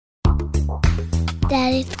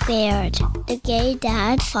Daddy Squared, the Gay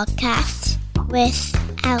Dad podcast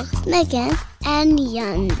with Alex Megan and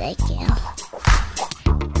Jan Degel.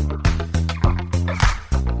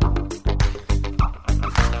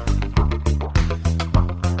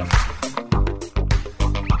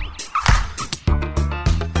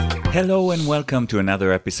 Hello and welcome to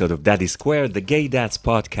another episode of Daddy Squared, the Gay Dads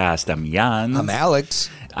podcast. I'm Jan. I'm Alex.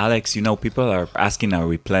 Alex, you know, people are asking, are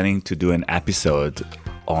we planning to do an episode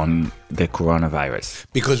on the coronavirus?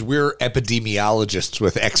 Because we're epidemiologists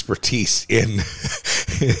with expertise in...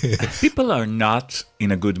 People are not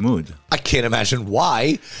in a good mood. I can't imagine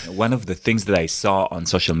why. One of the things that I saw on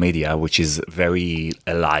social media, which is very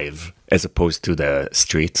alive as opposed to the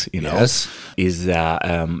street, you know, Yes. is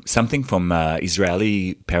something from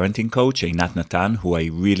Israeli parenting coach, Einat Natan, who I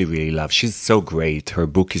really, really love. She's so great. Her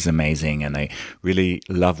book is amazing, and I really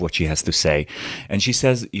love what she has to say. And she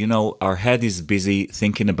says, you know, our head is busy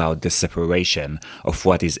thinking about the separation of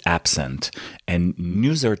what is absent, and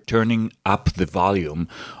news are turning up the volume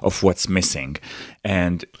of what's missing.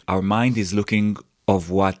 And our mind is looking of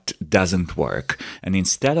what doesn't work. And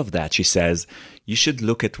instead of that, she says, you should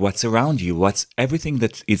look at what's around you. What's everything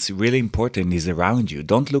that is really important is around you.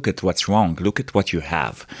 Don't look at what's wrong. Look at what you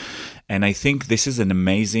have. And I think this is an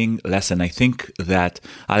amazing lesson. I think that,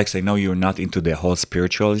 Alex, I know you're not into the whole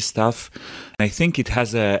spiritual stuff. I think it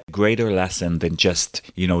has a greater lesson than just,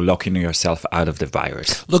 you know, locking yourself out of the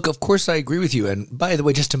virus. Look, of course I agree with you. And by the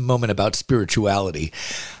way, just a moment about spirituality.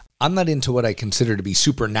 I'm not into what I consider to be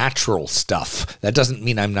supernatural stuff. That doesn't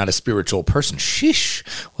mean I'm not a spiritual person. Shish,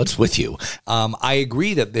 what's with you? I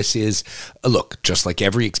agree that this is, look, just like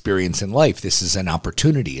every experience in life, this is an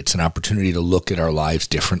opportunity. It's an opportunity to look at our lives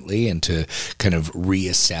differently and to kind of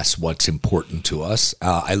reassess what's important to us.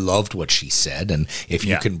 I loved what she said. And if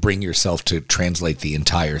you can bring yourself to translate the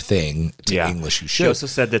entire thing to English, you should. She also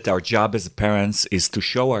said that our job as parents is to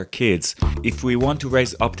show our kids, if we want to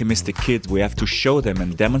raise optimistic kids, we have to show them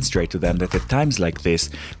and demonstrate to them that at times like this,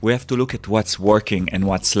 we have to look at what's working and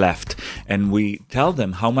what's left. And we tell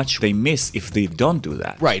them how much they miss if they don't do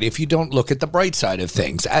that. Right, if you don't look at the bright side of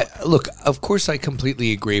things. Look, of course I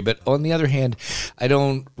completely agree, but on the other hand, I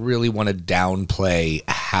don't really want to downplay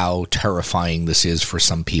how terrifying this is for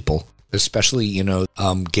some people. Especially, you know,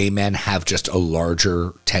 gay men have just a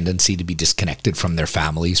larger tendency to be disconnected from their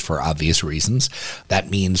families for obvious reasons. That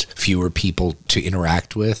means fewer people to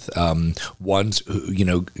interact with. Ones who, you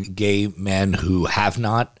know, gay men who have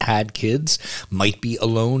not had kids might be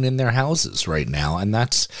alone in their houses right now. And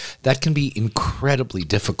that can be incredibly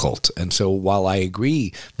difficult. And so while I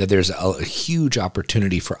agree that there's a huge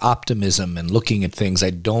opportunity for optimism and looking at things, I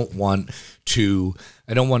don't want to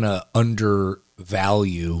undervalue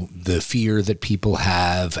the fear that people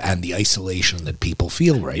have and the isolation that people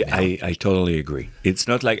feel right now. I totally agree. It's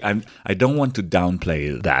not like I don't want to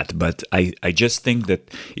downplay that, but I just think that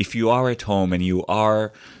if you are at home and you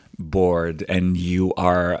are bored and you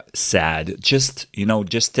are sad, just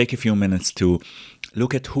take a few minutes to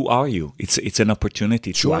look at who are you. It's an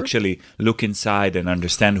opportunity to actually look inside and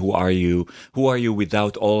understand who are you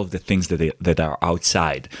without all of the things that are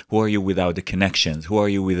outside. Who are you without the connections? Who are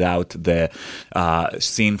you without the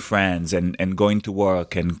seeing friends and going to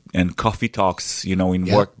work and coffee talks, you know, in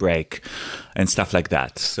work break and stuff like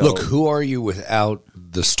that. So look, who are you without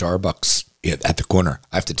the Starbucks at the corner?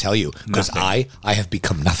 I have to tell you, because I have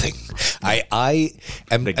become nothing. I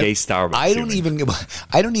am the gay Starbucks.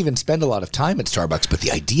 I don't even spend a lot of time at Starbucks, but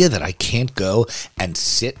the idea that I can't go and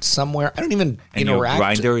sit somewhere, I don't even and interact. Your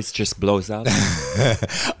grinder is just blows out.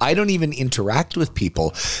 I don't even interact with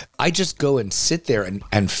people. I just go and sit there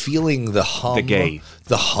and feeling the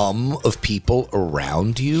hum of people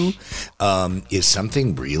around you is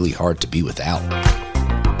something really hard to be without.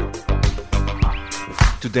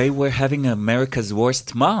 Today we're having America's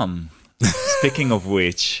Worst Mom. Speaking of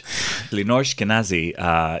which, Lenore Shkenazi,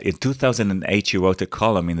 in 2008, she wrote a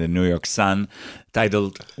column in the New York Sun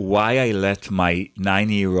titled, "Why I Let My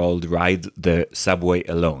 9-Year-Old Ride the Subway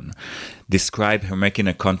Alone." Described her making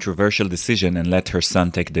a controversial decision and let her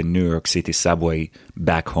son take the New York City subway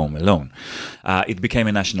back home alone. It became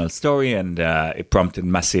a national story and it prompted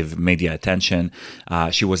massive media attention.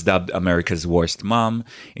 She was dubbed America's Worst Mom.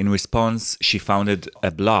 In response, she founded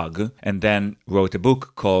a blog and then wrote a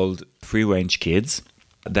book called Free Range Kids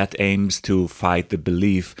that aims to fight the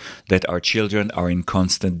belief that our children are in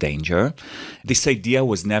constant danger. This idea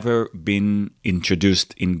was never been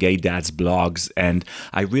introduced in gay dads' blogs, and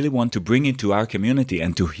I really want to bring it to our community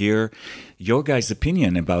and to hear your guys'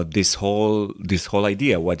 opinion about this whole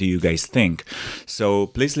idea. What do you guys think? So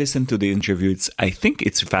please listen to the interview. I think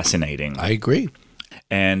it's fascinating. I agree.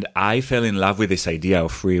 And I fell in love with this idea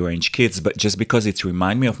of free-range kids, but just because it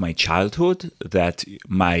reminded me of my childhood, that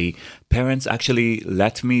my parents actually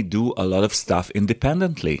let me do a lot of stuff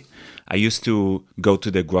independently. I used to go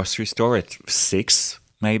to the grocery store at 6,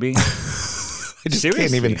 maybe.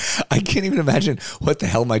 I can't even imagine what the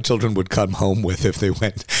hell my children would come home with if they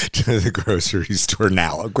went to the grocery store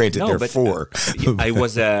now. Granted, they're 4. I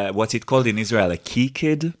was what's it called in Israel, a key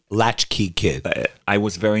kid? Latchkey kid. I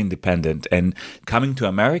was very independent, and coming to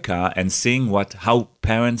America and seeing how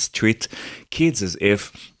parents treat kids as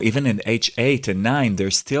if even in age 8 and 9, they're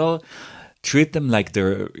still treat them like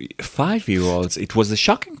they're 5-year-olds. It was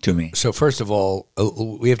shocking to me. So first of all,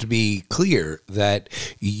 we have to be clear that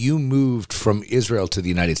you moved from Israel to the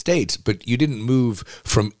United States, but you didn't move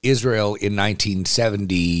from Israel in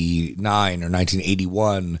 1979 or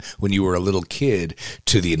 1981 when you were a little kid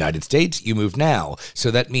to the United States. You moved now. So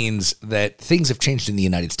that means that things have changed in the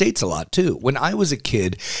United States a lot too. When I was a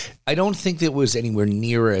kid, I don't think it was anywhere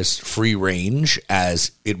near as free range as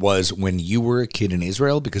it was when you were a kid in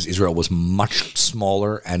Israel, because Israel was much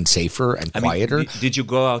smaller and safer and quieter. Did you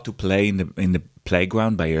go out to play in the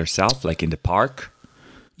playground by yourself, like in the park?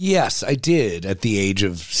 Yes, I did at the age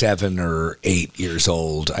of 7 or 8 years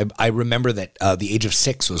old. I remember that the age of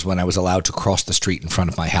 6 was when I was allowed to cross the street in front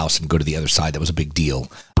of my house and go to the other side. That was a big deal.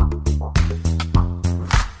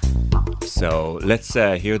 So let's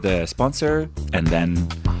hear the sponsor, and then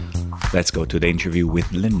let's go to the interview with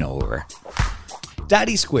Lenore.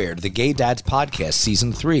 Daddy Squared, the Gay Dads Podcast,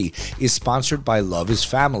 Season 3, is sponsored by Love is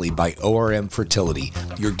Family by ORM Fertility,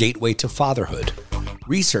 your gateway to fatherhood.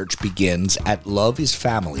 Research begins at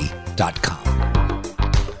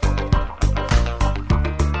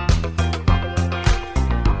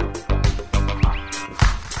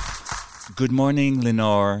loveisfamily.com. Good morning,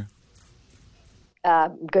 Lenore.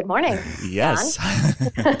 Good morning. Yes.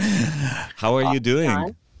 How are you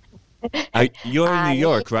doing? You're in New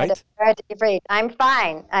York, right? I'm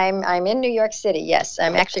fine. I'm in New York City, yes.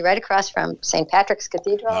 I'm actually right across from St. Patrick's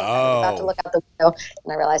Cathedral. I'm about to look out the window,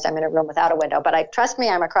 and I realized I'm in a room without a window. But trust me,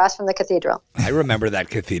 I'm across from the cathedral. I remember that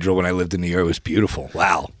cathedral when I lived in New York. It was beautiful.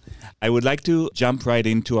 Wow. I would like to jump right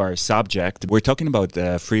into our subject. We're talking about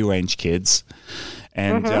free-range kids.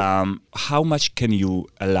 And how much can you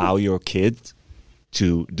allow your kids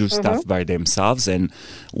to do stuff by themselves? And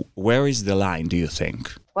where is the line, do you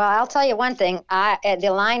think? Well, I'll tell you one thing. The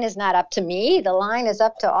line is not up to me. The line is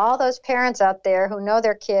up to all those parents out there who know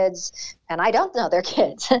their kids, and I don't know their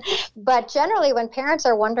kids. But generally, when parents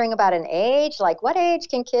are wondering about an age, like what age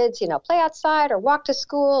can kids, play outside or walk to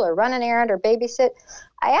school or run an errand or babysit,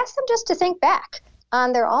 I ask them just to think back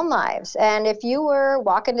on their own lives. And if you were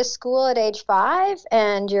walking to school at age 5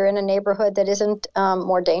 and you're in a neighborhood that isn't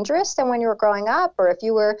more dangerous than when you were growing up, or if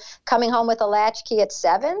you were coming home with a latchkey at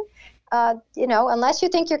 7, unless you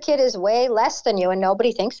think your kid is way less than you, and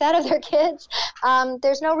nobody thinks that of their kids,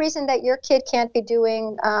 there's no reason that your kid can't be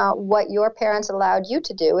doing what your parents allowed you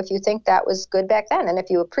to do if you think that was good back then, and if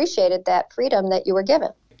you appreciated that freedom that you were given.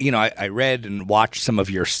 I read and watched some of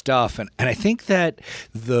your stuff, and I think that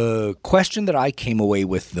the question that I came away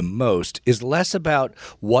with the most is less about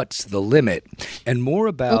what's the limit and more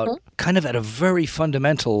about kind of at a very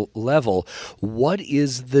fundamental level, what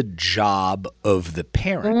is the job of the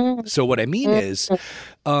parent? So what I mean is,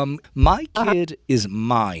 my kid is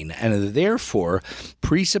mine, and therefore,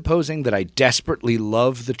 presupposing that I desperately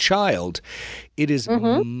love the child, it is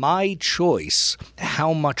my choice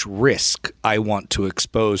how much risk I want to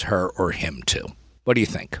expose her or him to. What do you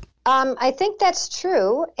think? I think that's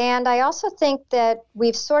true. And I also think that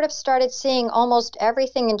we've sort of started seeing almost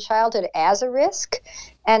everything in childhood as a risk.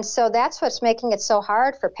 And so that's what's making it so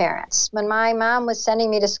hard for parents. When my mom was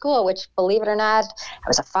sending me to school, which, believe it or not, I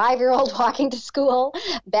was a 5-year-old walking to school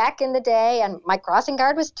back in the day, and my crossing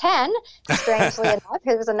guard was 10, strangely enough.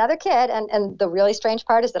 It was another kid. And the really strange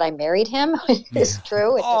part is that I married him. It's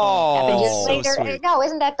true. It happened years later. So sweet. No,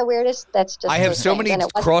 isn't that the weirdest? That's just I have so many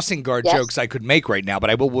crossing guard jokes I could make right now,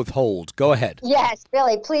 but I will withhold. Go ahead. Yes,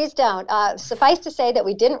 really. Please don't. Suffice to say that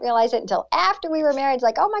we didn't realize it until after we were married. It's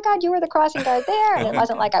like, oh, my God, you were the crossing guard there. And it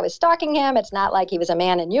wasn't like I was stalking him. It's not like he was a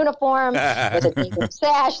man in uniform with a big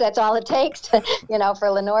sash. That's all it takes to,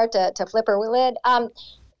 for Lenore to flip her lid.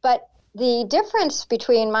 But the difference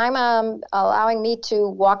between my mom allowing me to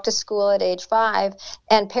walk to school at age 5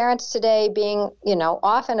 and parents today being,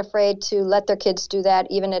 often afraid to let their kids do that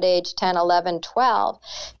even at age 10, 11, 12,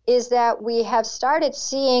 is that we have started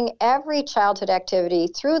seeing every childhood activity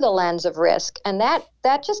through the lens of risk. And that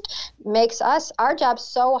just makes our job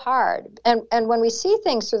so hard. And when we see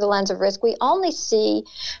things through the lens of risk, we only see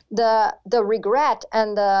the regret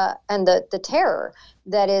and the terror.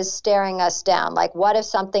 that is staring us down. Like, what if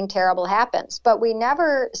something terrible happens? But we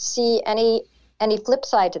never see any flip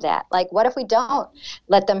side to that. Like, what if we don't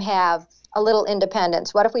let them have a little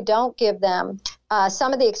independence? What if we don't give them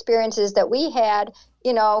some of the experiences that we had,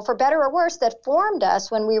 for better or worse, that formed us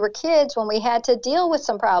when we were kids, when we had to deal with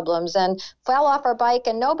some problems and fell off our bike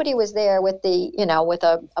and nobody was there with with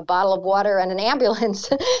a bottle of water and an ambulance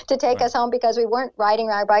to take us home because we weren't riding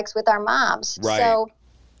our bikes with our moms. Right. So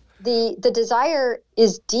the desire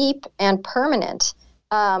is deep and permanent,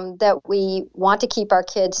 that we want to keep our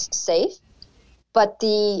kids safe, but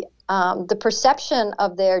the perception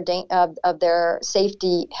of their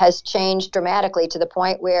safety has changed dramatically to the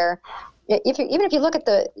point where even if you look at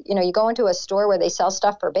you go into a store where they sell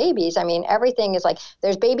stuff for babies, I mean, everything is like,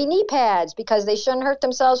 there's baby knee pads because they shouldn't hurt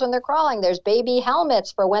themselves when they're crawling. There's baby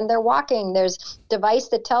helmets for when they're walking. There's device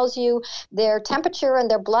that tells you their temperature and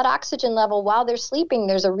their blood oxygen level while they're sleeping.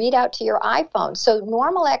 There's a readout to your iPhone. So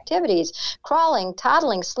normal activities, crawling,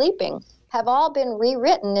 toddling, sleeping, have all been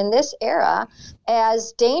rewritten in this era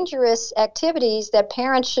as dangerous activities that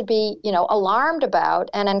parents should be, alarmed about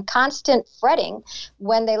and in constant fretting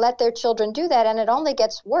when they let their children do that. And it only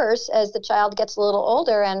gets worse as the child gets a little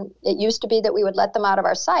older. And it used to be that we would let them out of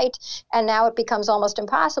our sight. And now it becomes almost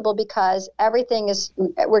impossible because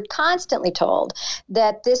we're constantly told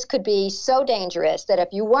that this could be so dangerous that if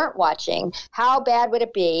you weren't watching, how bad would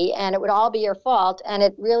it be? And it would all be your fault. And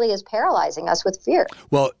it really is paralyzing us with fear.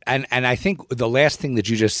 Well, and I think the last thing that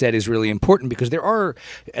you just said is really important because there are,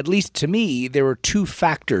 at least to me, there are two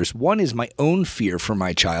factors. One is my own fear for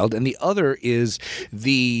my child, and the other is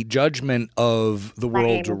the judgment of the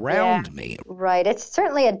world around me. Right. It's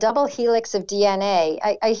certainly a double helix of DNA.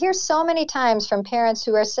 I hear so many times from parents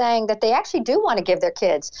who are saying that they actually do want to give their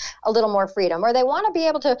kids a little more freedom, or they want to be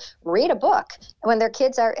able to read a book when their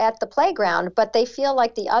kids are at the playground, but they feel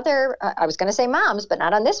like the other, I was going to say moms, but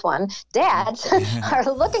not on this one, dads are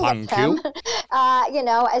looking at them,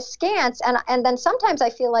 as scants. And then sometimes I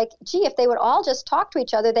feel like, gee, if they would all just talk to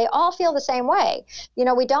each other, they all feel the same way.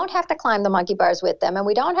 We don't have to climb the monkey bars with them and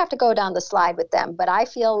we don't have to go down the slide with them. But I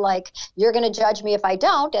feel like you're going to judge me if I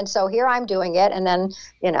don't. And so here I'm doing it. And then,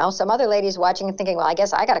 some other lady's watching and thinking, well, I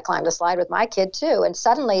guess I got to climb the slide with my kid too. And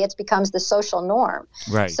suddenly it becomes the social norm.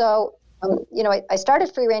 Right. So, I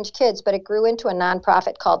started Free Range Kids, but it grew into a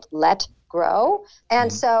nonprofit called Let Grow.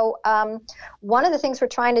 And so one of the things we're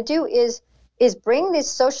trying to do is bring these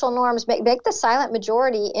social norms, make the silent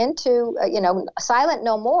majority into, silent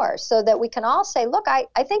no more, so that we can all say, look, I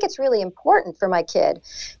think it's really important for my kid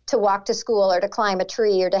to walk to school or to climb a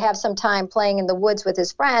tree or to have some time playing in the woods with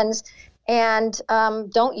his friends. And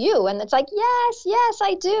don't you? And it's like, yes,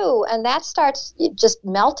 I do. And that starts just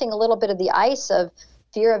melting a little bit of the ice of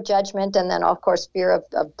fear of judgment and then, of course, fear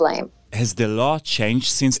of blame. Has the law changed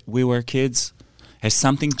since we were kids? Has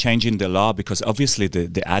something changed in the law? Because obviously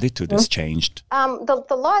the attitude has changed. The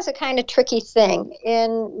law is a kind of tricky thing.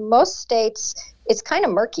 In most states, it's kind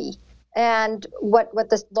of murky. And what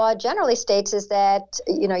the law generally states is that,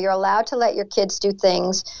 you're allowed to let your kids do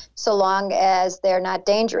things so long as they're not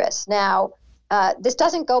dangerous. Now, this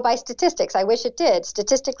doesn't go by statistics. I wish it did.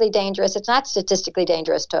 Statistically dangerous. It's not statistically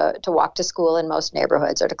dangerous to walk to school in most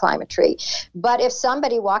neighborhoods or to climb a tree. But if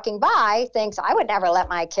somebody walking by thinks, I would never let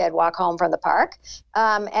my kid walk home from the park,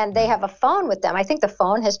 and they have a phone with them, I think the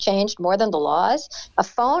phone has changed more than the laws. A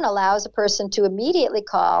phone allows a person to immediately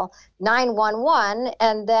call 911,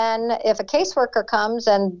 and then if a caseworker comes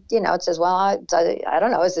and, it says, well, I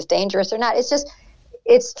don't know, is this dangerous or not?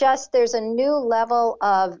 It's just there's a new level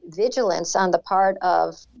of vigilance on the part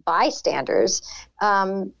of bystanders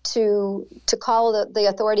to call the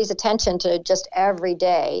authorities' attention to just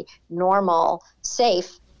everyday, normal,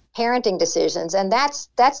 safe parenting decisions. And that's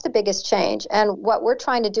the biggest change. And what we're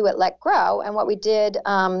trying to do at Let Grow and what we did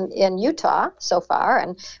in Utah so far,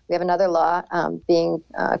 and we have another law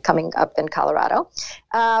coming up in Colorado,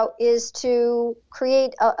 is to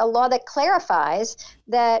create a law that clarifies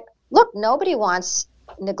that, look, nobody wants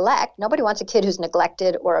neglect. Nobody wants a kid who's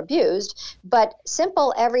neglected or abused, but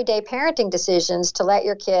simple everyday parenting decisions to let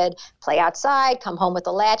your kid play outside, come home with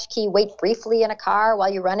a latchkey, wait briefly in a car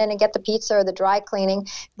while you run in and get the pizza or the dry cleaning.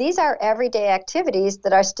 These are everyday activities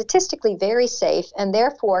that are statistically very safe and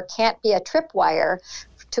therefore can't be a tripwire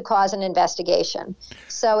to cause an investigation.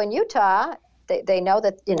 So in Utah, they know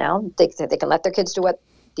that, they can let their kids do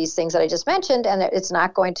these things that I just mentioned, and it's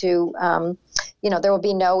not going to, there will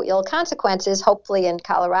be no ill consequences. Hopefully in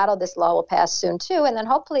Colorado, this law will pass soon too, and then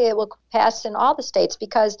hopefully it will pass in all the states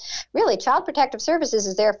because really Child Protective Services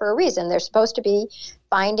is there for a reason. They're supposed to be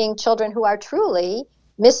finding children who are truly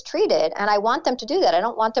mistreated, and I want them to do that. I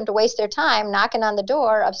don't want them to waste their time knocking on the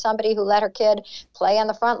door of somebody who let her kid play on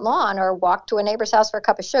the front lawn or walk to a neighbor's house for a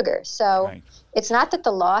cup of sugar. So It's not that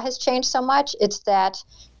the law has changed so much, it's that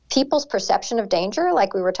people's perception of danger,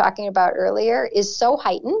 like we were talking about earlier, is so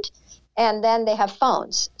heightened. And then they have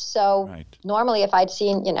phones. So normally if I'd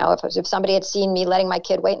seen, if somebody had seen me letting my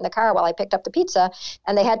kid wait in the car while I picked up the pizza,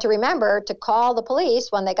 and they had to remember to call the police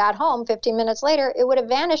when they got home 15 minutes later, it would have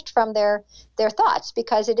vanished from their thoughts,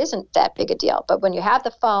 because it isn't that big a deal. But when you have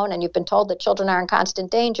the phone and you've been told that children are in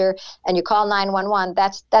constant danger and you call 911,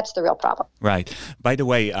 that's the real problem. Right. By the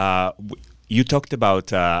way, you talked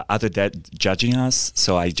about other dads judging us,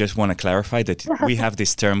 so I just want to clarify that we have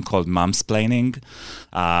this term called momsplaining.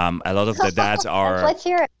 A lot of the dads are. Let's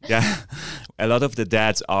hear it. Yeah, a lot of the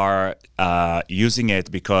dads are using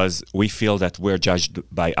it because we feel that we're judged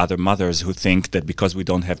by other mothers who think that because we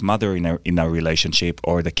don't have mother in our relationship,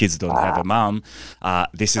 or the kids don't have a mom,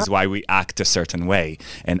 this is why we act a certain way.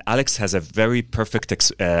 And Alex has a very perfect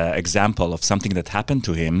example of something that happened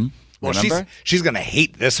to him. Well, she's going to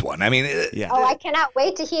hate this one. I mean, Oh, I cannot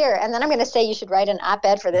wait to hear. And then I'm going to say you should write an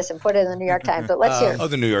op-ed for this and put it in the New York Times. But let's hear. Oh,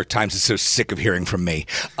 the New York Times is so sick of hearing from me.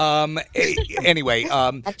 Anyway,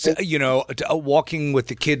 walking with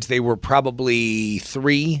the kids, they were probably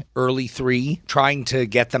early three, trying to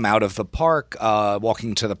get them out of the park,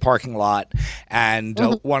 walking to the parking lot. And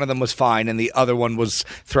one of them was fine, and the other one was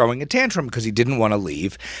throwing a tantrum because he didn't want to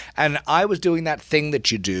leave. And I was doing that thing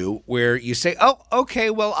that you do where you say, oh, okay,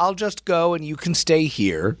 well, I'll just go and you can stay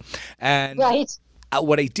here. And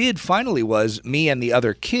what I did finally was, me and the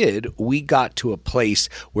other kid, we got to a place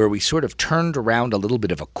where we sort of turned around a little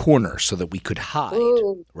bit of a corner so that we could hide,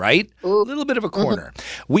 right? A little bit of a corner.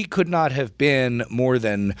 We could not have been more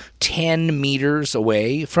than 10 meters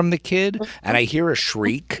away from the kid, and I hear a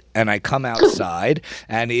shriek, and I come outside,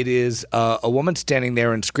 and it is a woman standing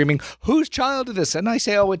there and screaming, "Whose child is this?" And I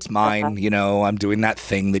say, "Oh, it's mine. I'm doing that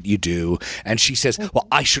thing that you do." And she says, "Well,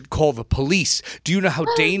 I should call the police. Do you know how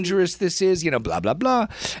dangerous this is? Blah, blah, blah."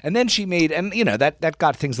 And then she made, and that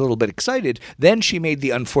got things a little bit excited. Then she made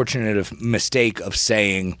the unfortunate mistake of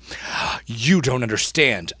saying, "You don't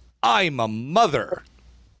understand. I'm a mother."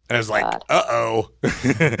 And I was like, uh-oh,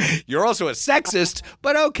 you're also a sexist,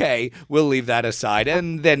 but okay, we'll leave that aside.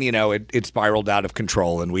 And then, it spiraled out of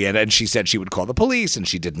control, and she said she would call the police, and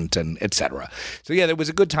she didn't, and et cetera. So, yeah, there was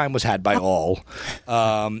a good time was had by all.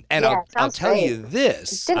 And I'll tell you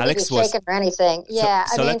this. Didn't Alex get you shaken or anything. Yeah,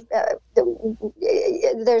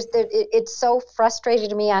 it's so frustrating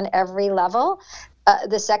to me on every level.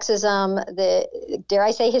 The sexism, dare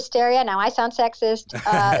I say hysteria? Now I sound sexist.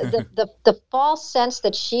 The false sense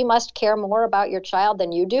that she must care more about your child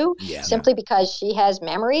than you do, simply because she has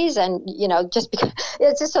memories, and just because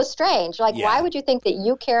it's just so strange. Like, why would you think that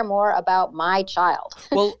you care more about my child?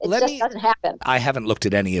 Well, it just doesn't happen. I haven't looked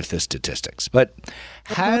at any of the statistics, but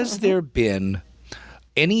has there been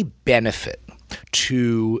any benefit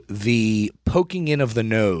to the poking in of the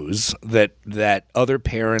nose that other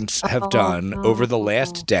parents have done over the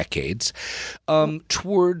last decades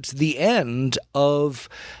towards the end of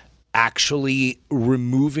actually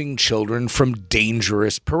removing children from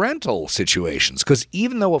dangerous parental situations? Because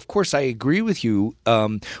even though, of course, I agree with you,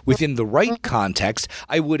 within the right context,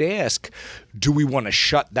 I would ask, do we want to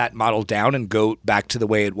shut that model down and go back to the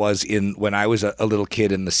way it was when I was a little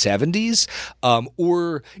kid in the 70s?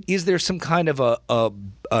 Or is there some kind of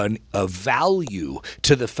a value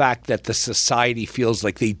to the fact that the society feels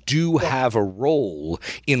like they do have a role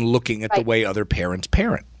in looking at the way other parents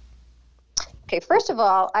parent? Okay, first of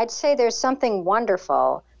all, I'd say there's something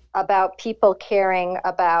wonderful about people caring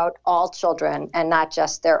about all children and not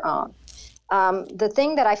just their own. The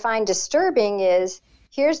thing that I find disturbing is,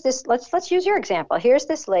 here's this, let's use your example. Here's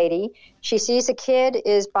this lady, she sees a kid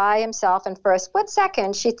is by himself, and for a split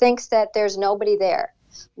second, she thinks that there's nobody there,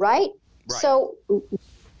 right? So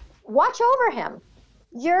watch over him.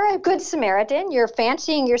 You're a good Samaritan. You're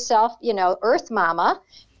fancying yourself, Earth Mama.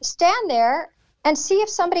 Stand there and see if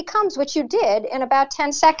somebody comes, which you did in about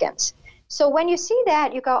 10 seconds. So when you see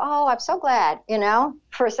that, you go, oh, I'm so glad,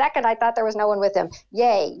 For a second, I thought there was no one with him.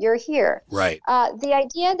 Yay, you're here. Right. The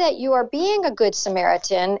idea that you are being a good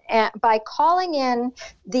Samaritan by calling in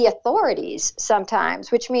the authorities sometimes,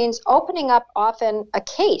 which means opening up often a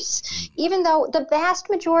case, even though the vast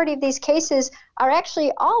majority of these cases are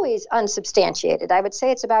actually always unsubstantiated. I would say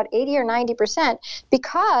it's about 80 or 90%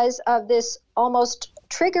 because of this almost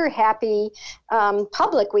trigger-happy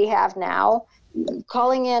public we have now,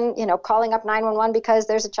 calling up 911 because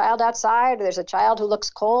there's a child outside, or there's a child who looks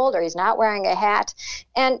cold, or he's not wearing a hat.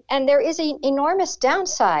 And there is an enormous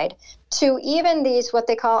downside to even these, what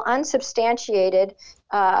they call unsubstantiated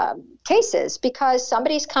cases because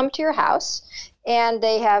somebody's come to your house and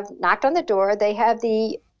they have knocked on the door. They have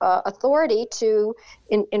the authority to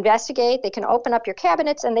investigate. They can open up your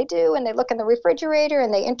cabinets, and they do, and they look in the refrigerator,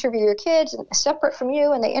 and they interview your kids separate from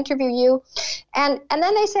you, and they interview you. And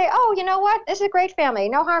then they say, oh, you know what? This is a great family.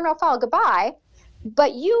 No harm, no foul. Goodbye.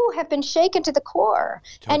 But you have been shaken to the core,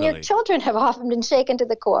 and your children have often been shaken to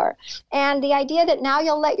the core. And the idea that now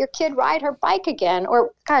you'll let your kid ride her bike again,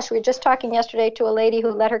 or gosh, we were just talking yesterday to a lady who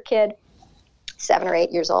let her kid, 7 or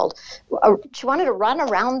 8 years old. She wanted to run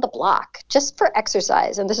around the block just for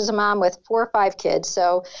exercise. And this is a mom with 4 or 5 kids.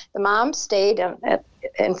 So the mom stayed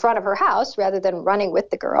in front of her house rather than running with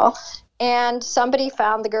the girl. And somebody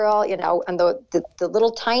found the girl, and the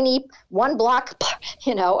little tiny 1 block,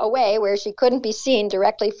 away where she couldn't be seen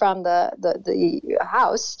directly from the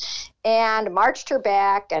house, and marched her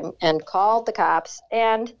back and called the cops.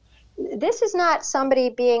 And this is not somebody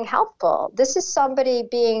being helpful. This is somebody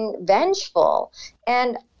being vengeful.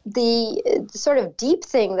 And the sort of deep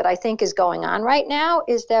thing that I think is going on right now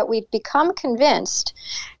is that we've become convinced,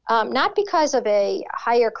 not because of a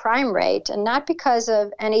higher crime rate and not because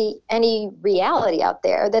of any reality out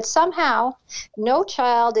there, that somehow no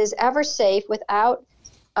child is ever safe without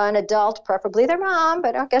an adult, preferably their mom,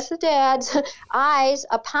 but I guess the dad's, eyes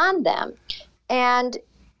upon them.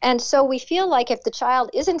 And so we feel like if the child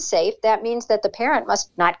isn't safe, that means that the parent must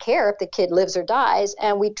not care if the kid lives or dies.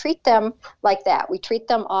 And we treat them like that. We treat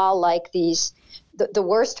them all like the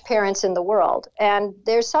worst parents in the world. And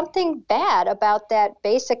there's something bad about that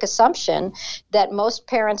basic assumption that most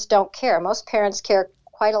parents don't care. Most parents care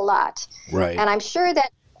quite a lot. Right. And I'm sure that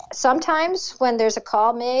sometimes when there's a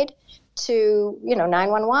call made to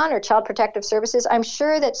 911 or Child Protective Services, I'm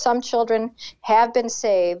sure that some children have been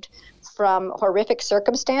saved from horrific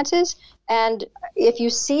circumstances. And if you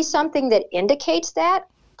see something that indicates that,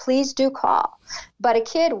 please do call. But a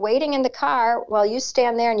kid waiting in the car while you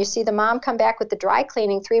stand there and you see the mom come back with the dry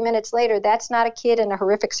cleaning 3 minutes later, that's not a kid in a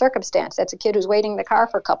horrific circumstance. That's a kid who's waiting in the car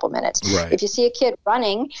for a couple minutes. Right. If you see a kid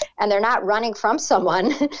running and they're not running from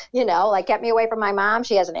someone, like get me away from my mom,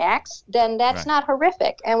 she has an axe, then that's not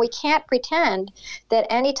horrific. And we can't pretend that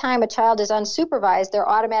any time a child is unsupervised, they're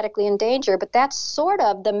automatically in danger. But that's sort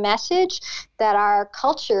of the message that our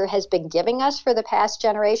culture has been giving us for the past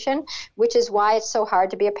generation, which is why it's so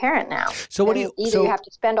hard to be a parent now. So what do you... Either you have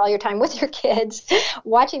to spend all your time with your kids,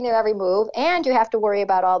 watching their every move, and you have to worry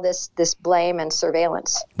about all this blame and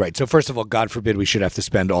surveillance. Right. So first of all, God forbid we should have to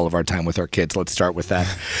spend all of our time with our kids. Let's start with that.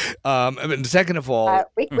 And second of all,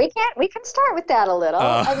 we can start with that a little.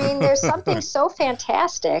 I mean, there's something so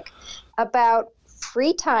fantastic about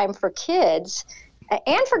free time for kids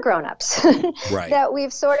and for grown-ups right. that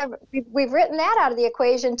we've written that out of the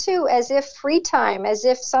equation too, as if free time, as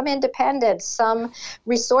if some independence, some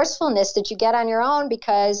resourcefulness that you get on your own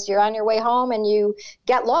because you're on your way home and you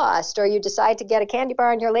get lost, or you decide to get a candy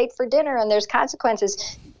bar and you're late for dinner and there's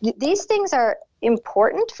consequences. These things are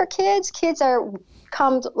important for kids. Kids are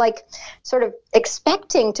like sort of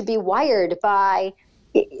expecting to be wired by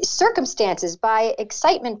circumstances, by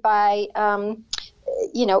excitement, by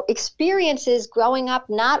experiences growing up,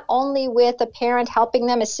 not only with a parent helping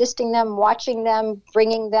them, assisting them, watching them,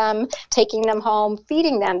 bringing them, taking them home,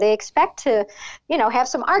 feeding them. They expect to, have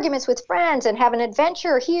some arguments with friends and have an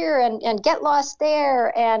adventure here and get lost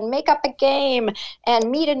there and make up a game and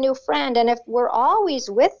meet a new friend. And if we're always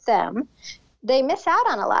with them, they miss out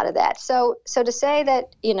on a lot of that. So to say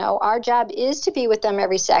that, our job is to be with them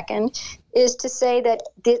every second is to say that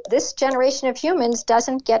this generation of humans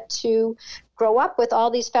doesn't get to grow up with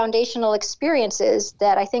all these foundational experiences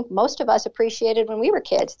that I think most of us appreciated when we were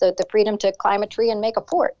kids, the freedom to climb a tree and make a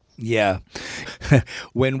fort. Yeah.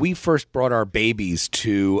 When we first brought our babies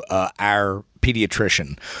to our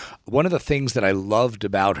pediatrician, one of the things that I loved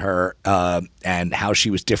about her and how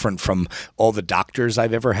she was different from all the doctors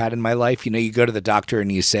I've ever had in my life, you go to the doctor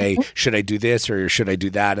and you say, should I do this or should I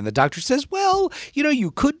do that? And the doctor says, well,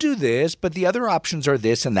 you could do this, but the other options are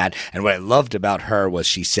this and that. And what I loved about her was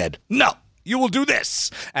she said, no, you will do this.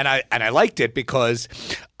 And I liked it because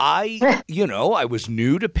I was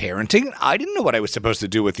new to parenting. I didn't know what I was supposed to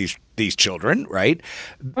do with these children, right?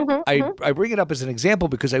 I bring it up as an example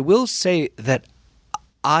because I will say that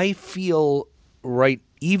I feel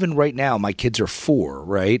even right now, my kids are 4,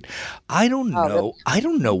 right? I don't know. I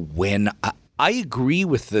don't know when. I agree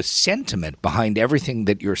with the sentiment behind everything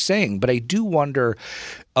that you're saying, but I do wonder,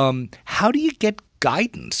 how do you get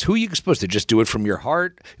guidance? Who are you supposed to just do it from your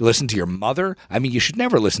heart? Listen to your mother? I mean, you should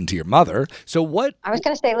never listen to your mother. So what? I was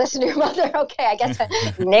going to say, listen to your mother. Okay, I guess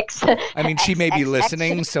Nick's. I mean, she may be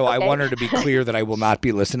listening, so I want her to be clear that I will not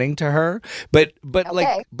be listening to her. But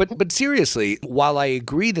seriously, while I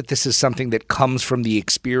agree that this is something that comes from the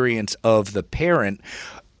experience of the parent,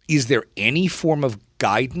 is there any form of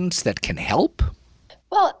guidance that can help?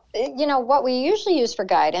 Well, what we usually use for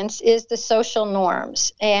guidance is the social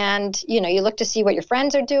norms. And, you look to see what your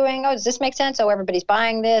friends are doing. Oh, does this make sense? Oh, everybody's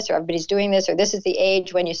buying this, or everybody's doing this, or this is the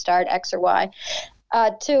age when you start X or Y.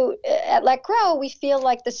 At Let Grow, we feel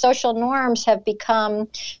like the social norms have become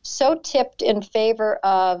so tipped in favor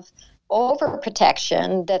of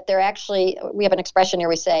overprotection that they're actually, we have an expression here,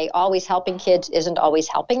 we say, always helping kids isn't always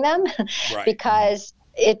helping them. Right. Because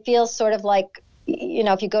it feels sort of like,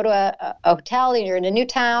 if you go to a hotel and you're in a new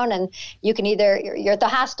town, and you can you're at the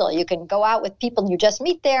hostel, you can go out with people you just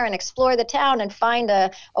meet there and explore the town and find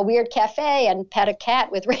a weird cafe and pet a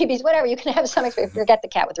cat with rabies, whatever. You can have some experience. Forget the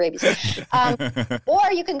cat with rabies.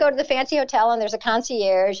 Or you can go to the fancy hotel and there's a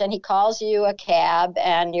concierge and he calls you a cab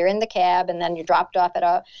and you're in the cab and then you're dropped off at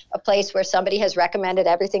a place where somebody has recommended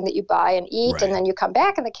everything that you buy and eat. Right. And then you come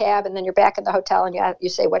back in the cab and then you're back in the hotel and you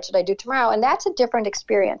say, what should I do tomorrow? And that's a different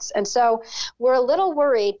experience. And so we're a little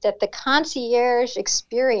worried that the concierge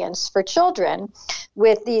experience for children,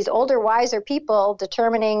 with these older, wiser people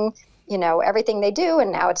determining, everything they do,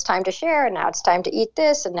 and now it's time to share, and now it's time to eat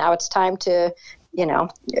this, and now it's time to,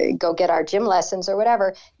 go get our gym lessons or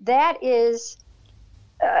whatever. That is,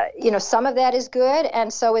 some of that is good,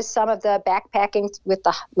 and so is some of the backpacking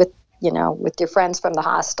with your friends from the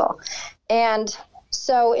hostel. And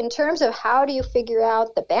so in terms of how do you figure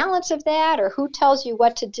out the balance of that, or who tells you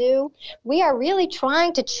what to do, we are really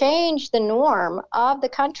trying to change the norm of the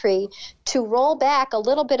country to roll back a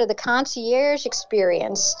little bit of the concierge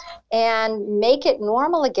experience and make it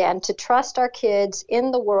normal again to trust our kids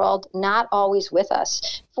in the world, not always with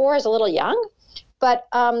us. 4 is a little young, but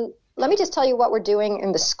let me just tell you what we're doing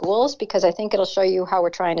in the schools, because I think it'll show you how we're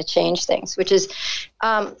trying to change things, which is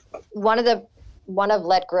one of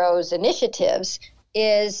Let Grow's initiatives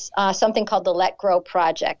is something called the Let Grow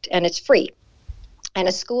Project, and it's free. And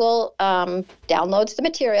a school downloads the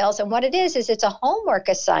materials, and what it is it's a homework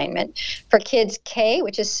assignment for kids K,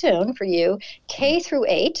 which is soon for you, K through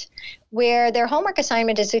 8, where their homework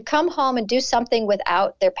assignment is to come home and do something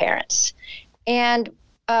without their parents. And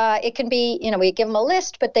it can be, we give them a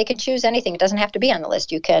list, but they can choose anything. It doesn't have to be on the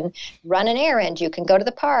list. You can run an errand. You can go to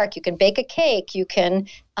the park. You can bake a cake. You can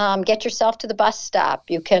get yourself to the bus stop.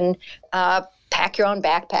 You can pack your own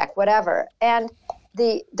backpack, whatever. And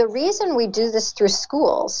the reason we do this through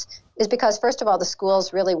schools is because, first of all, the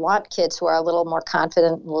schools really want kids who are a little more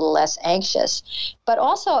confident, a little less anxious. But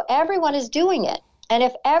also, everyone is doing it. And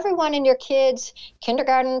if everyone in your kid's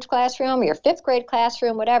kindergarten classroom, your 5th grade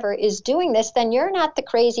classroom, whatever, is doing this, then you're not the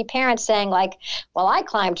crazy parent saying like, well, I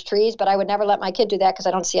climbed trees, but I would never let my kid do that because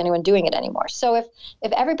I don't see anyone doing it anymore. So if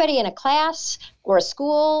everybody in a class or a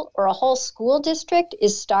school or a whole school district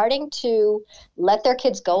is starting to let their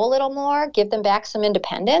kids go a little more, give them back some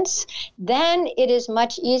independence, then it is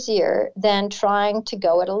much easier than trying to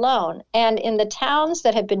go it alone. And in the towns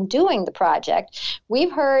that have been doing the project, we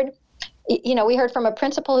heard from a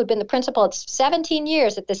principal who'd been the principal at 17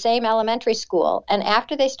 years at the same elementary school. And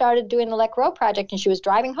after they started doing the Let Grow project and she was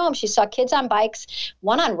driving home, she saw kids on bikes,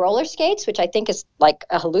 one on roller skates, which I think is like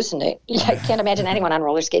a hallucination. I can't imagine anyone on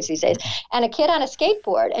roller skates these days, and a kid on a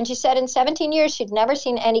skateboard. And she said in 17 years, she'd never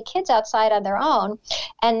seen any kids outside on their own.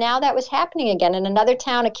 And now that was happening again. In another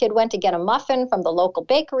town, a kid went to get a muffin from the local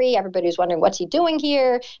bakery. Everybody was wondering, what's he doing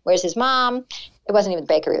here? Where's his mom? It wasn't even the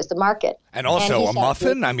bakery, it was the market. And also a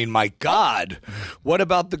muffin? I mean, my God. What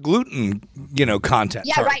about the gluten, content?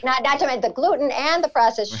 Yeah, right. Not to mention the gluten and the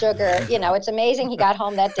processed sugar. It's amazing he got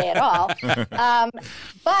home that day at all.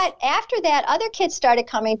 But after that, other kids started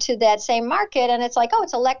coming to that same market, and it's like, oh,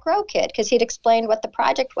 it's a Let Grow kid, because he'd explained what the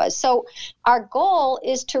project was. So our goal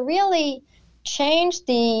is to really change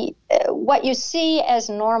the what you see as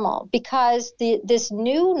normal, because this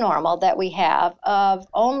new normal that we have of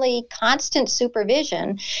only constant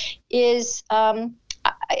supervision is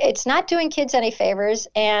it's not doing kids any favors,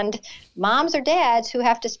 and moms or dads who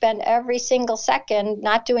have to spend every single second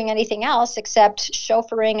not doing anything else except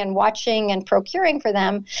chauffeuring and watching and procuring for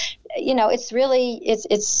them, it's really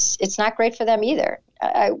it's not great for them either.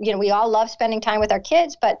 We all love spending time with our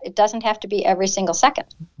kids, but it doesn't have to be every single second.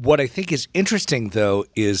 What I think is interesting, though,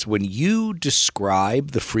 is when you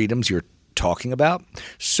describe the freedoms you're talking about,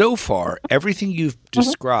 so far, everything you've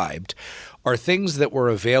described are things that were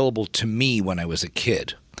available to me when I was a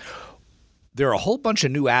kid. there are a whole bunch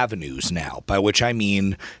of new avenues now, by which I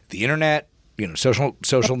mean the internet,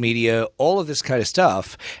 social media, all of this kind of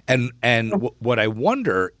stuff. And what I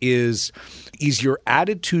wonder is your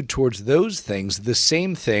attitude towards those things the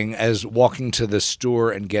same thing as walking to the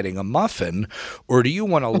store and getting a muffin, or do you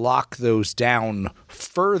want to lock those down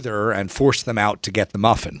further and force them out to get the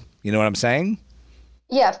muffin? You know what I'm saying?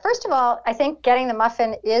 Yeah, first of all, I think getting the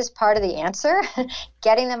muffin is part of the answer.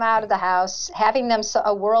 Getting them out of the house, having them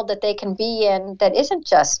a world that they can be in that isn't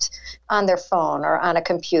just on their phone or on a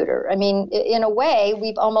computer. I mean, in a way,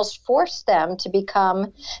 we've almost forced them to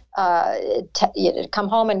become, come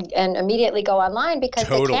home and immediately go online because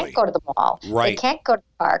they can't go to the mall. Right. They can't go to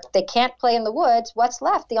the park. They can't play in the woods. What's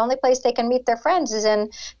left? The only place they can meet their friends is in,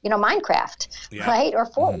 Minecraft, right? Or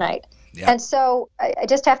Fortnite. Yeah. And so I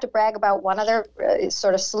just have to brag about one other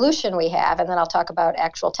sort of solution we have, and then I'll talk about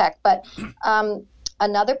actual tech. But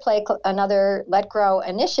another Let Grow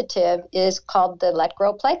initiative is called the Let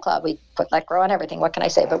Grow Play Club. We put Let Grow on everything. What can I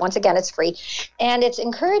say? But once again, it's free. And it's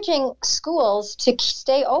encouraging schools to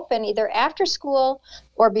stay open either after school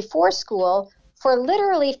or before school for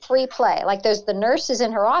literally free play. Like there's the nurses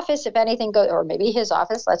in her office, if anything goes, or maybe his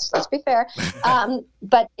office, let's be fair.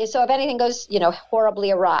 But so if anything goes, horribly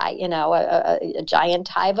awry, a giant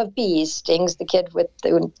hive of bees stings the kid with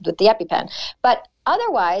the EpiPen. But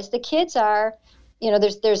otherwise, the kids are,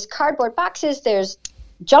 there's cardboard boxes, there's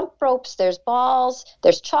jump ropes, there's balls,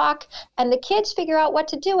 there's chalk, and the kids figure out what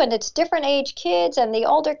to do. And it's different age kids, and the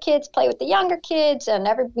older kids play with the younger kids, and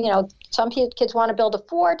some kids want to build a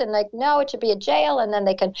fort, and no, it should be a jail, and then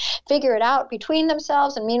they can figure it out between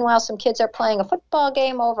themselves. And meanwhile, some kids are playing a football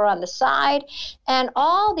game over on the side, and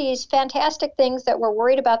all these fantastic things that we're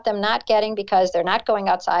worried about them not getting because they're not going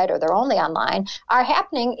outside or they're only online are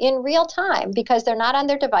happening in real time because they're not on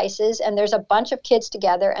their devices, and there's a bunch of kids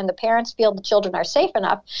together, and the parents feel the children are safe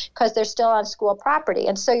enough because they're still on school property.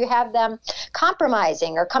 And so you have them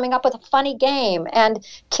compromising or coming up with a funny game. And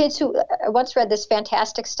kids who I once read this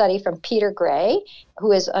fantastic study from Peter Gray,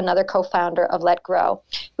 who is another co-founder of Let Grow,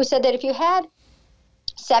 who said that if you had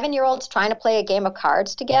 7-year-olds trying to play a game of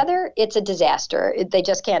cards together, it's a disaster. They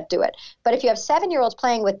just can't do it. But if you have 7-year-olds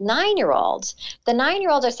playing with 9-year-olds, the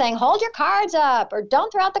 9-year-olds are saying, hold your cards up, or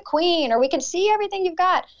don't throw out the queen, or we can see everything you've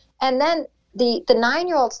got. And then the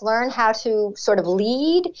 9-year-olds learn how to sort of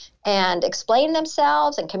lead and explain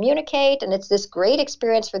themselves and communicate, and it's this great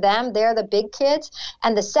experience for them. They're the big kids.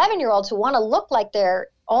 And the 7-year-olds who want to look like they're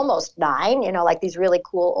almost 9, like these really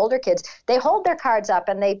cool older kids, they hold their cards up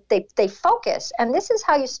and they focus. And this is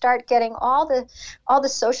how you start getting all the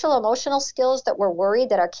social emotional skills that we're worried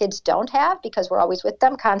that our kids don't have because we're always with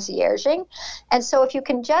them, concierging. And so if you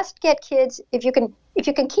can just get kids, if you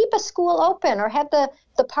can keep a school open or have the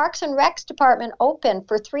Parks and Recs department open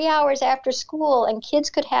for 3 hours after school, and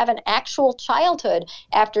kids could have an actual childhood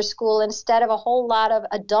after school instead of a whole lot of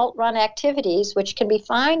adult-run activities, which can be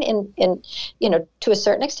fine in to a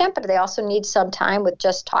certain extent, but they also need some time with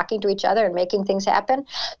just talking to each other and making things happen.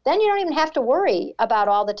 Then you don't even have to worry about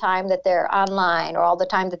all the time that they're online or all the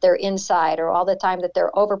time that they're inside or all the time that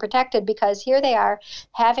they're overprotected, because here they are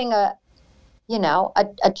having a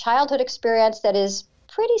childhood experience that is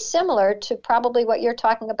pretty similar to probably what you're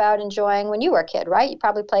talking about enjoying when you were a kid, right? You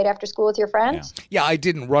probably played after school with your friends. Yeah, I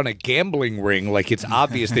didn't run a gambling ring like it's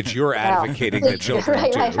obvious that you're advocating that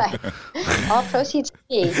children do. Right. All proceeds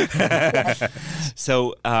key. Yes.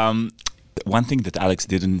 So one thing that Alex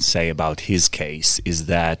didn't say about his case is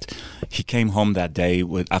that he came home that day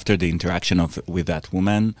after the interaction with that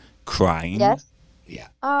woman crying. Yes. Yeah.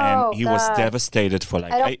 And he was devastated for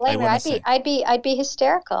like. I don't blame her. I'd be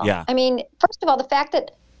hysterical. Yeah. I mean, first of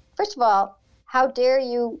all, how dare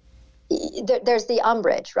you? There's the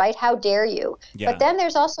umbrage, right? How dare you? Yeah. But then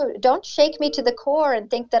there's also, don't shake me to the core and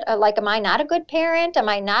think that am I not a good parent? Am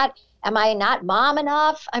I not mom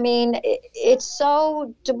enough? I mean, it's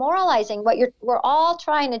so demoralizing. We're all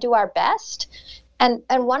trying to do our best. And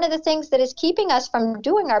one of the things that is keeping us from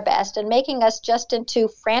doing our best and making us just into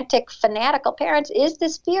frantic, fanatical parents is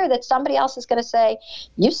this fear that somebody else is going to say,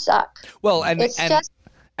 you suck. Well, and in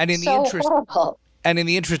horrible. And in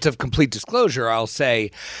the interest of complete disclosure, I'll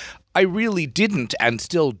say I really didn't and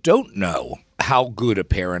still don't know how good a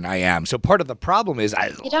parent I am. So part of the problem is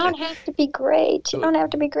you don't have to be great. You don't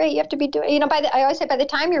have to be great. You have to be doing, I always say by the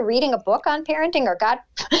time you're reading a book on parenting or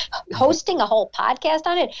hosting a whole podcast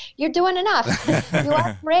on it, you're doing enough. You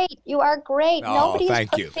are great. You are great. Nobody is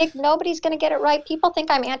perfect. Nobody's going to get it right. People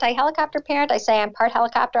think I'm anti-helicopter parent. I say I'm part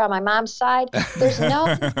helicopter on my mom's side. There's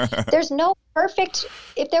no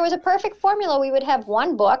if there was a perfect formula, we would have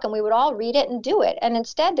one book and we would all read it and do it. And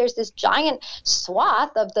instead, there's this giant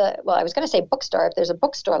swath of I was going to say bookstore, if there's a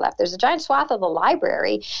bookstore left, there's a giant swath of the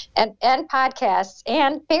library and podcasts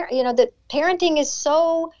and, the parenting is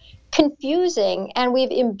so confusing, and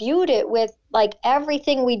we've imbued it with like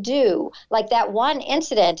everything we do. Like that one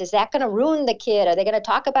incident, is that going to ruin the kid? Are they going to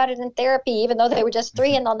talk about it in therapy, even though they were just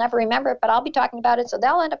 3 and they'll never remember it, but I'll be talking about it, so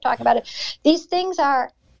they'll end up talking about it. These things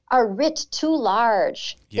are writ too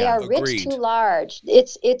large. Yeah, they are agreed. writ too large.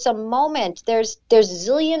 It's a moment. There's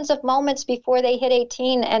zillions of moments before they hit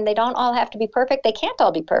 18, and they don't all have to be perfect. They can't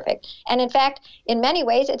all be perfect. And in fact, in many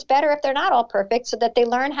ways, it's better if they're not all perfect, so that they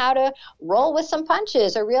learn how to roll with some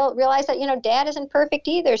punches, or realize that, dad isn't perfect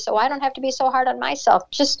either, so I don't have to be so hard on myself.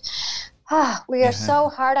 We are so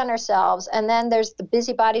hard on ourselves. And then there's the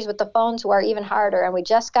busybodies with the phones who are even harder. And we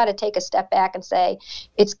just got to take a step back and say,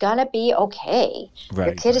 it's going to be okay.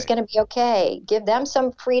 Your kid is going to be okay. Give them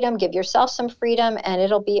some freedom. Give yourself some freedom, and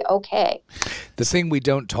it'll be okay. The thing we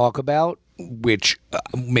don't talk about, which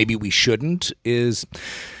maybe we shouldn't, is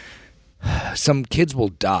some kids will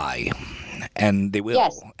die. And they will.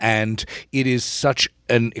 Yes. And it is such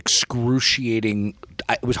an excruciating –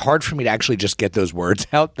 it was hard for me to actually just get those words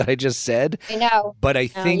out that I just said. I know. But I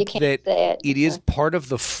think that it is part of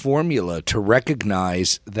the formula to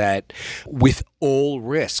recognize that with all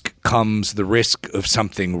risk comes the risk of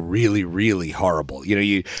something really, really horrible.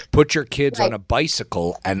 You put your kids on a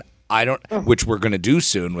bicycle, and which we're going to do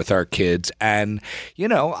soon with our kids. And,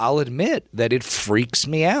 I'll admit that it freaks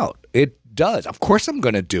me out. It does. Of course I'm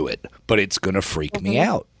going to do it, but it's going to freak me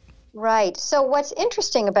out. Right. So what's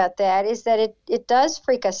interesting about that is that it does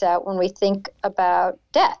freak us out when we think about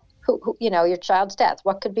death. Your child's death.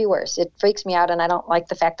 What could be worse? It freaks me out, and I don't like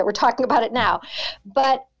the fact that we're talking about it now.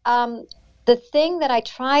 But the thing that I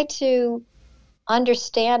try to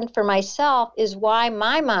understand for myself is why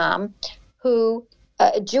my mom, who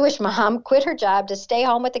a Jewish mom, quit her job to stay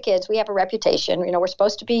home with the kids. We have a reputation. We're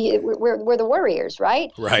supposed to be, we're the warriors,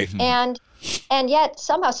 right? Right. And yet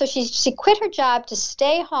somehow, so she quit her job to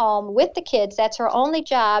stay home with the kids. That's her only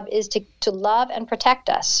job, is to love and protect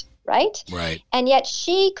us, right? Right. And yet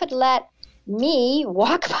she could let me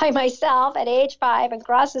walk by myself at age 5 and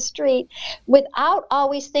cross the street without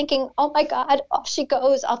always thinking, oh my God, off she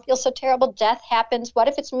goes. I'll feel so terrible. Death happens. What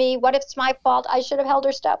if it's me? What if it's my fault? I should have held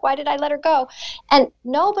her step. Why did I let her go? And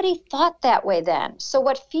nobody thought that way then. So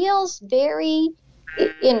what feels very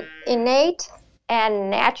innate and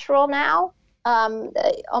natural now,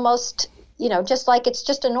 almost, just like it's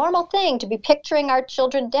just a normal thing to be picturing our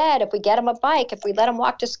children dead if we get them a bike, if we let them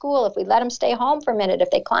walk to school, if we let them stay home for a minute, if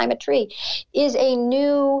they climb a tree, is a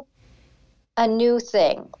new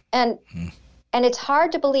thing. And it's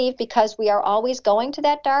hard to believe because we are always going to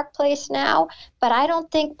that dark place now, but I don't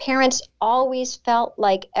think parents always felt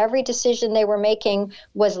like every decision they were making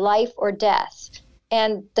was life or death.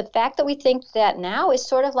 And the fact that we think that now is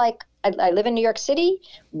sort of like, I live in New York City.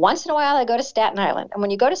 Once in a while, I go to Staten Island. And when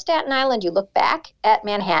you go to Staten Island, you look back at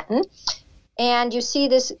Manhattan, and you see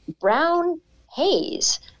this brown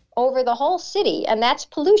haze over the whole city, and that's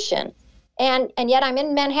pollution. And yet I'm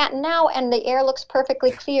in Manhattan now, and the air looks perfectly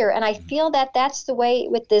clear. And I feel that that's the way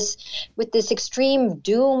with this extreme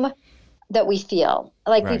doom that we feel.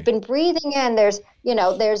 Like We've been breathing in. There's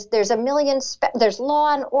a million. There's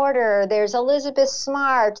Law and Order. There's Elizabeth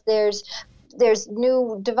Smart. There's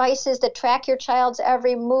new devices that track your child's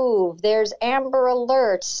every move. There's Amber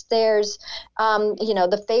Alerts. There's,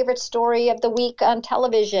 the favorite story of the week on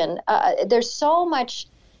television. There's so much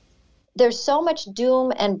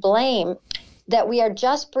doom and blame that we are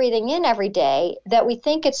just breathing in every day, that we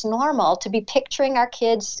think it's normal to be picturing our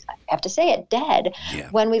kids, I have to say it, dead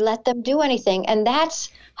when we let them do anything. And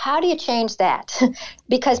how do you change that?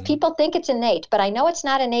 Because people think it's innate, but I know it's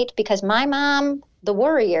not innate, because my mom, the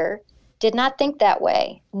worrier, did not think that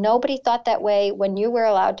way. Nobody thought that way when you were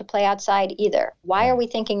allowed to play outside either. Why are we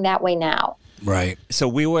thinking that way now? Right. So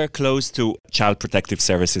we were close to Child Protective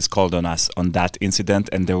Services called on us on that incident,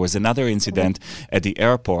 and there was another incident at the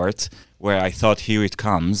airport where I thought, here it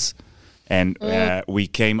comes. And we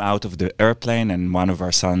came out of the airplane, and one of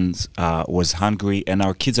our sons was hungry, and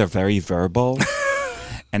our kids are very verbal.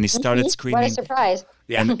 And he started screaming. What a surprise.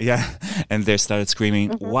 And they started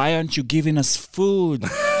screaming, why aren't you giving us food?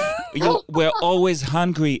 We're always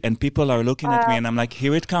hungry, and people are looking at me, and I'm like,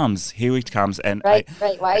 here it comes. And right.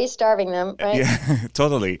 Why are you starving them? Right. Yeah,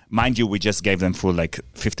 totally. Mind you, we just gave them food like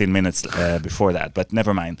 15 minutes before that, but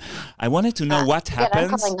never mind. I wanted to know what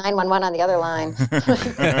happens. I'm calling 911 on the other line.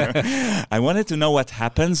 I wanted to know what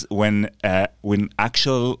happens when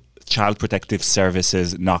actual Child Protective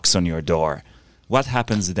Services knocks on your door. What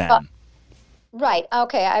happens then? Right.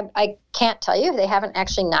 Okay. I can't tell you. They haven't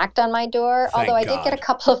actually knocked on my door, Thank although I God. did get a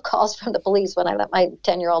couple of calls from the police when I let my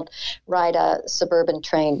 10-year-old ride a suburban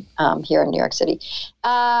train here in New York City.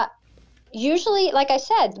 Usually, like I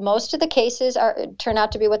said, most of the cases turn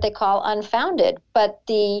out to be what they call unfounded, but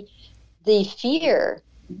the fear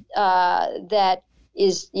that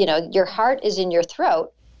is, your heart is in your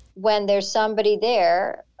throat when there's somebody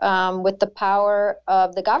there with the power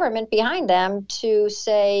of the government behind them to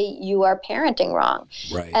say you are parenting wrong.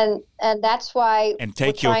 Right. And that's why And we're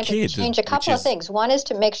take your trying kid, to change a couple which of is- things. One is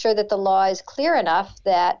to make sure that the law is clear enough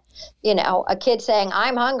that, a kid saying,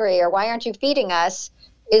 I'm hungry, or why aren't you feeding us,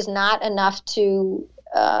 is not enough to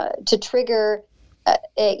trigger.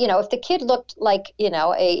 If the kid looked like,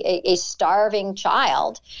 a starving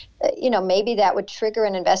child, maybe that would trigger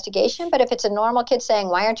an investigation. But if it's a normal kid saying,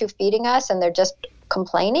 why aren't you feeding us? And they're just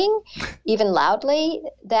complaining, even loudly,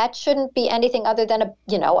 that shouldn't be anything other than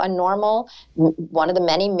a normal, one of the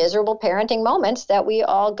many miserable parenting moments that we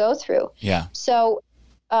all go through. Yeah. So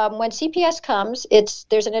when CPS comes,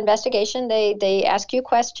 there's an investigation. They ask you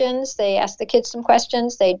questions. They ask the kids some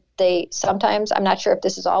questions. They sometimes, I'm not sure if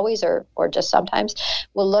this is always or just sometimes,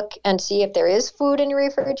 will look and see if there is food in your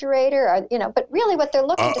refrigerator. Or, but really what they're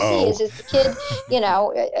looking to see is the kid,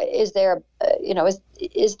 is there,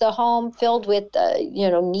 is the home filled with,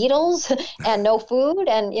 needles and no food,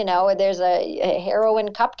 and there's a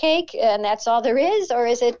heroin cupcake and that's all there is, or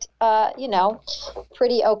is it,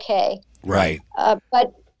 pretty okay? Right.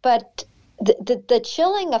 But the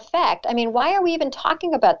chilling effect, I mean, why are we even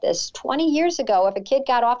talking about this? 20 years ago, if a kid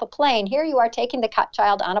got off a plane, here you are taking the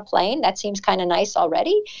child on a plane. That seems kind of nice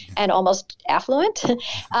already and almost affluent.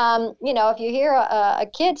 If you hear a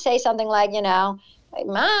kid say something like,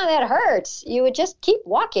 Ma, that hurts, you would just keep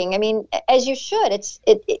walking. I mean, as you should.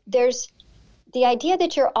 There's the idea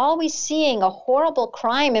that you're always seeing a horrible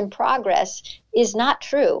crime in progress is not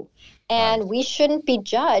true. And we shouldn't be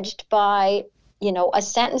judged by a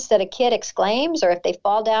sentence that a kid exclaims, or if they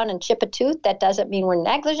fall down and chip a tooth, that doesn't mean we're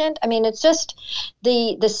negligent. I mean, it's just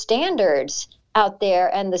the standards out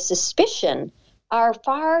there and the suspicion are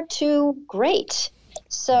far too great.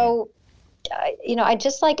 So, I'd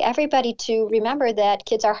just like everybody to remember that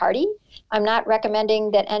kids are hardy. I'm not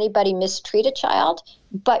recommending that anybody mistreat a child,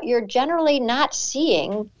 but you're generally not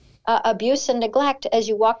seeing abuse and neglect as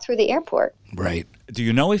you walk through the airport. Right. Do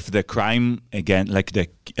you know if the crime, again, like the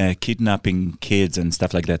kidnapping kids and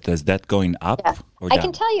stuff like that, is that going up or down? I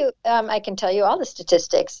can tell you all the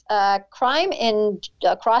statistics. Crime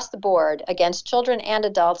across the board against children and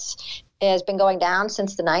adults has been going down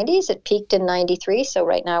since the 90s. It peaked in 93, so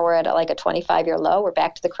right now we're at a 25-year low. We're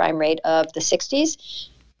back to the crime rate of the 60s.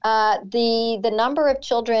 The number of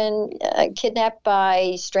children kidnapped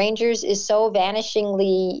by strangers is so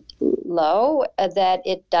vanishingly low that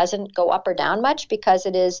it doesn't go up or down much, because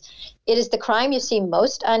it is the crime you see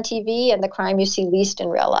most on TV and the crime you see least in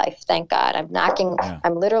real life. Thank God.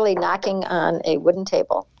 I'm literally knocking on a wooden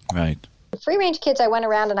table. Right. Free range kids, I went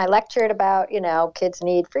around and I lectured about, kids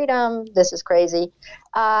need freedom. This is crazy.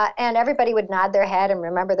 And everybody would nod their head and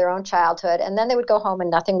remember their own childhood. And then they would go home and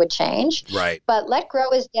nothing would change. Right. But Let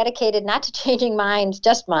Grow is dedicated not to changing minds,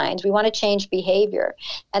 just minds. We want to change behavior.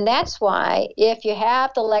 And that's why if you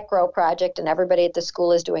have the Let Grow project and everybody at the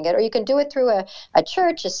school is doing it, or you can do it through a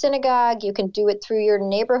church, a synagogue, you can do it through your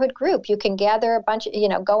neighborhood group. You can gather a bunch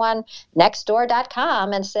of, go on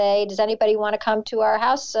nextdoor.com and say, does anybody want to come to our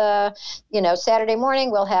house? Saturday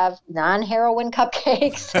morning we'll have non-heroin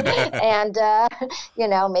cupcakes and,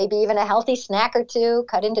 maybe even a healthy snack or two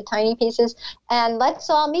cut into tiny pieces. And let's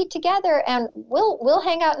all meet together and we'll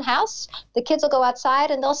hang out in house. The kids will go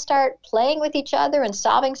outside and they'll start playing with each other and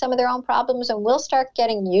solving some of their own problems. And we'll start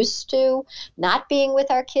getting used to not being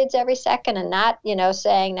with our kids every second and not,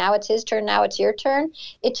 saying now it's his turn, now it's your turn.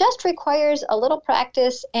 It just requires a little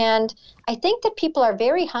practice. And I think that people are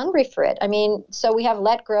very hungry for it. I mean, so we have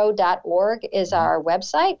letgrow.org is our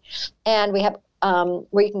website, and we have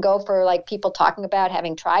where you can go for people talking about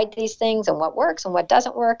having tried these things and what works and what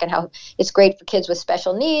doesn't work and how it's great for kids with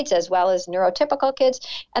special needs as well as neurotypical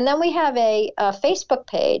kids. And then we have a Facebook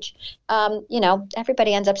page.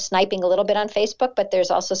 Everybody ends up sniping a little bit on Facebook, but there's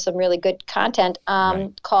also some really good content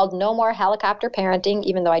called No More Helicopter Parenting,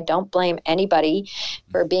 even though I don't blame anybody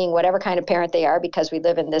for being whatever kind of parent they are, because we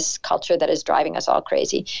live in this culture that is driving us all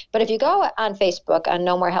crazy. But if you go on Facebook on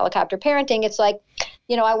No More Helicopter Parenting, it's like,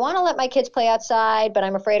 I want to let my kids play outside, but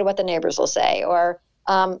I'm afraid of what the neighbors will say. Or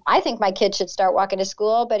I think my kid should start walking to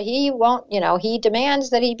school, but he won't, he demands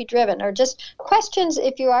that he be driven. Or just questions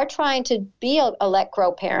if you are trying to be a Let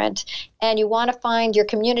Grow parent and you want to find your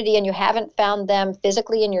community and you haven't found them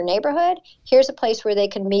physically in your neighborhood, here's a place where they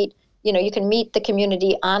can meet you can meet the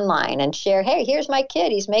community online and share, hey, here's my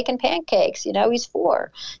kid. He's making pancakes. He's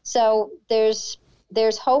 4. So there's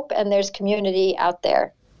hope and there's community out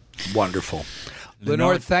there. Wonderful.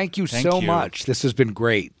 Lenore, thank you so much. This has been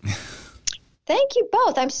great. Thank you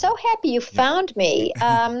both. I'm so happy you found me.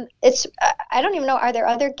 I don't even know, are there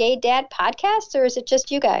other gay dad podcasts or is it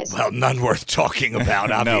just you guys? Well, none worth talking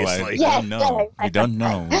about, obviously. We don't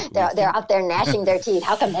know. They're out there gnashing their teeth.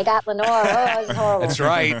 How come they got Lenore? Oh, it's horrible. That's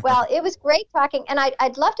right. Well, it was great talking. And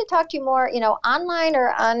I'd love to talk to you more, online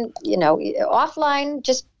or on, offline,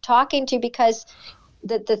 just talking to you, because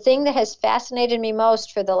the thing that has fascinated me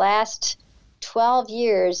most for the last 12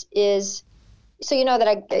 years is, so that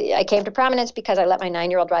I came to prominence because I let my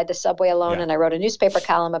 9-year-old ride the subway alone, and I wrote a newspaper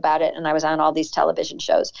column about it, and I was on all these television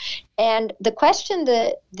shows. And the question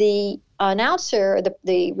the announcer,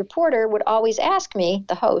 the reporter would always ask me,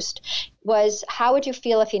 the host, was, how would you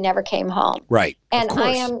feel if he never came home? Right. And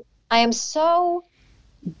I am so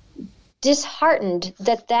disheartened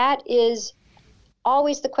that is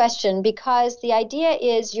always the question, because the idea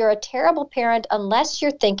is you're a terrible parent unless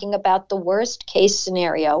you're thinking about the worst case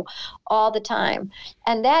scenario all the time.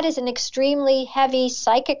 And that is an extremely heavy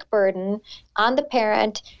psychic burden on the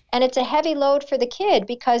parent. And it's a heavy load for the kid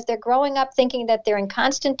because they're growing up thinking that they're in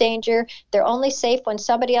constant danger. They're only safe when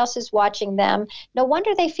somebody else is watching them. No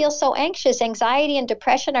wonder they feel so anxious. Anxiety and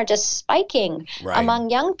depression are just spiking among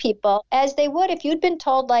young people, as they would if you'd been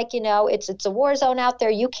told, it's a war zone out there.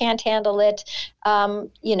 You can't handle it.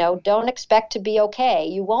 Don't expect to be okay.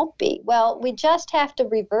 You won't be. Well, we just have to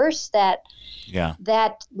reverse that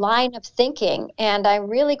line of thinking. And I'm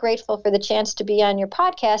really grateful for the chance to be on your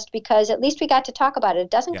podcast, because at least we got to talk about it. It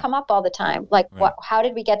doesn't come up all the time. How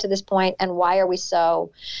did we get to this point, and why are we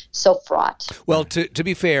so fraught? Well, to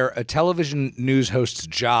be fair, a television news host's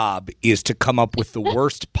job is to come up with the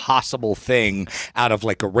worst possible thing out of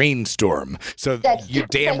a rainstorm. So you're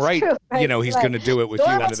damn right. True, right. He's going to do it with you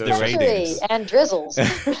under those ratings and drizzles.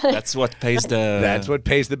 That's what pays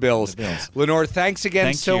the bills. Lenore, thanks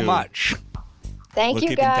again so much. Thank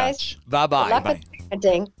you, guys. Bye-bye. Good luck with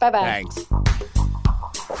parenting. Bye-bye. Thanks.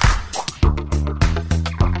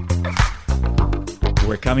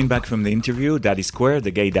 We're coming back from the interview, Daddy Square,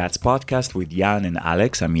 the Gay Dads podcast with Jan and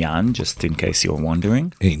Alex. I'm Jan, just in case you're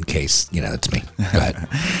wondering. In case, it's me. Go ahead.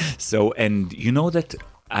 So, and that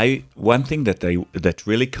one thing that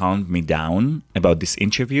really calmed me down about this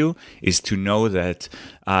interview is to know that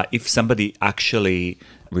if somebody actually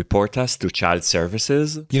report us to Child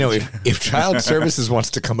Services. If Child Services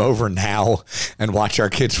wants to come over now and watch our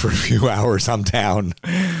kids for a few hours, I'm down.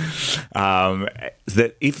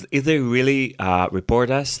 That if they really report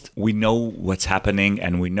us, we know what's happening,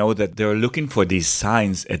 and we know that they're looking for these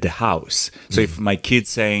signs at the house. So if my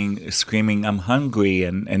kid's screaming, I'm hungry,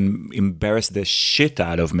 and embarrass the shit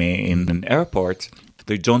out of me in an airport,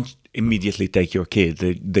 they don't immediately take your kid.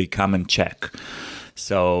 They come and check.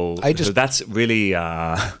 So that's really,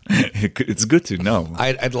 it's good to know.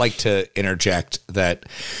 I'd like to interject that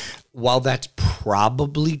while that's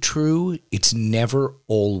probably true, it's never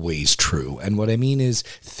always true. And what I mean is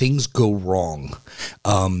things go wrong.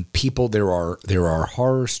 There are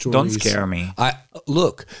horror stories. Don't scare me.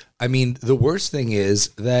 The worst thing is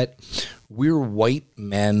that we're white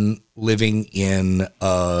men living in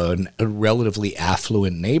a relatively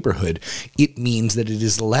affluent neighborhood. It means that it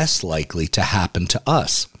is less likely to happen to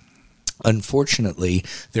us. Unfortunately,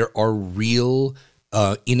 there are real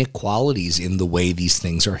inequalities in the way these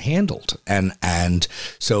things are handled. And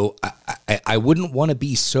so I wouldn't want to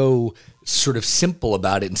be so sort of simple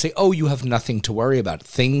about it and say, oh, you have nothing to worry about.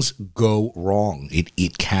 Things go wrong.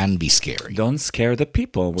 It can be scary. Don't scare the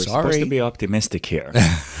people. We're supposed to be optimistic here.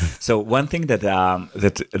 So one thing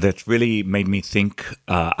that really made me think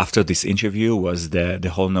after this interview was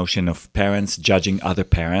the whole notion of parents judging other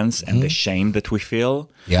parents and the shame that we feel.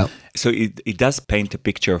 Yeah. So it does paint a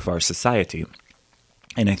picture of our society.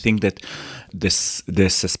 And I think that the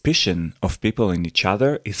suspicion of people in each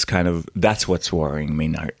other is that's what's worrying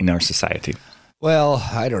me in our society. Well,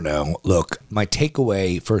 I don't know. Look, my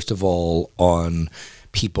takeaway, first of all, on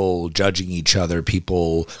people judging each other,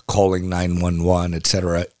 people calling 911,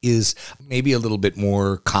 etc., is maybe a little bit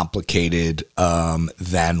more complicated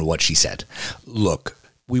than what she said. Look,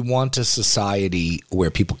 we want a society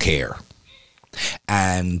where people care.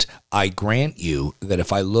 And I grant you that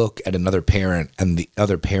if I look at another parent and the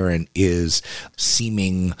other parent is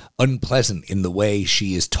seeming unpleasant in the way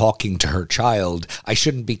she is talking to her child, I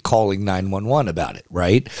shouldn't be calling 911 about it,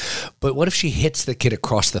 right? But what if she hits the kid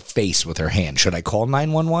across the face with her hand? Should I call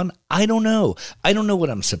 911? I don't know. I don't know what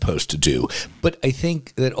I'm supposed to do. But I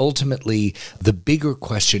think that ultimately the bigger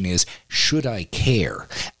question is, should I care?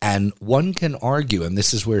 And one can argue, and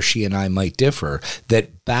this is where she and I might differ,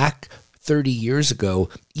 that back 30 years ago,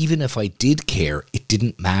 even if I did care, it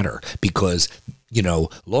didn't matter because,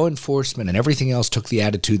 law enforcement and everything else took the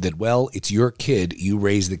attitude that, well, it's your kid, you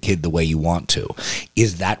raise the kid the way you want to.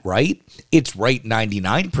 Is that right? It's right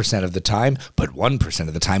 99% of the time, but 1%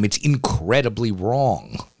 of the time it's incredibly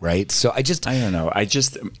wrong, right? So I don't know.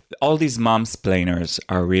 All these momsplainers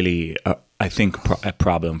are really, I think, a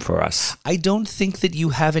problem for us. I don't think that you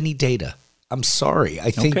have any data. I'm sorry.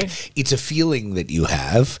 I think it's a feeling that you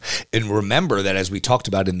have. And remember that, as we talked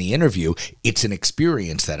about in the interview, it's an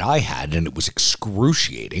experience that I had, and it was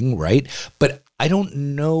excruciating, right? But I don't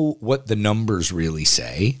know what the numbers really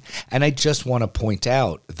say. And I just want to point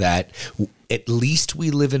out that at least we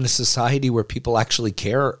live in a society where people actually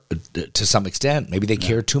care to some extent. Maybe they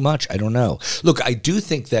care too much. I don't know. Look, I do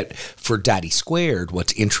think that for Daddy Squared,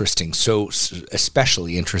 what's interesting, so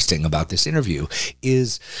especially interesting about this interview,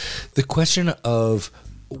 is the question of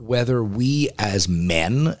whether we as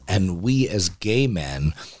men and we as gay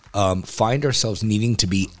men find ourselves needing to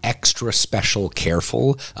be extra special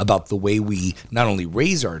careful about the way we not only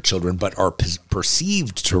raise our children, but are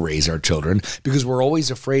perceived to raise our children, because we're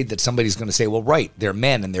always afraid that somebody's going to say, well, right, they're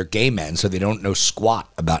men and they're gay men, so they don't know squat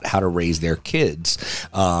about how to raise their kids,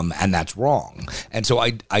 and that's wrong. And so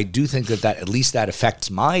I do think that at least that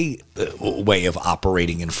affects my way of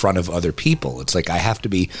operating in front of other people. It's like I have to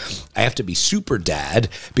be super dad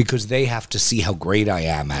because they have to see how great I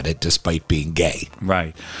am at it despite being gay.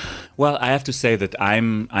 Right. Well, I have to say that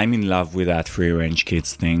I'm in love with that free range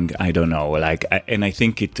kids thing. I don't know, and I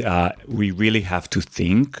think we really have to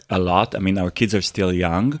think a lot. I mean, our kids are still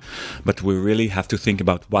young, but we really have to think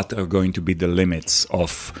about what are going to be the limits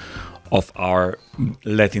of our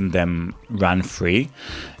letting them run free.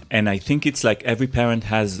 And I think it's like every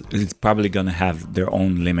parent is probably going to have their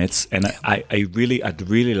own limits. And I'd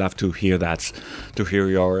really love to hear that, to hear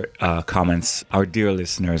your comments, our dear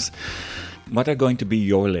listeners. What are going to be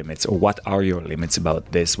your limits, or what are your limits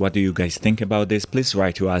about this? What do you guys think about this? Please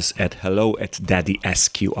write to us at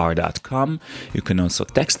hello@daddysqr.com. You can also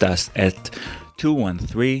text us at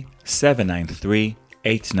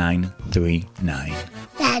 213-793-8939.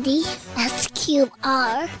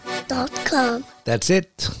 daddysqr.com. That's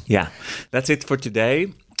it. Yeah, that's it for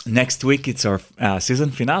today. Next week, it's our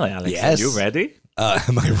season finale, Alex. Yes. Are you ready?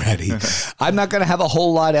 Am I ready? I'm not going to have a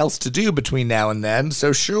whole lot else to do between now and then,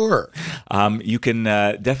 so sure. You can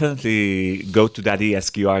definitely go to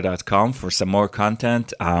daddysqr.com for some more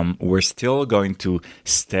content. We're still going to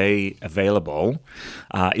stay available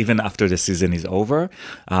even after the season is over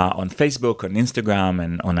on Facebook, on Instagram,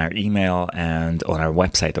 and on our email, and on our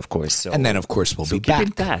website, of course. So, and then, of course, we'll be back.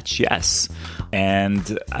 Keep in touch, yes.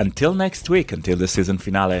 And until next week, until the season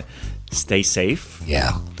finale, stay safe.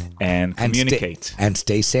 Yeah. And communicate. And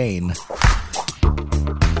stay sane.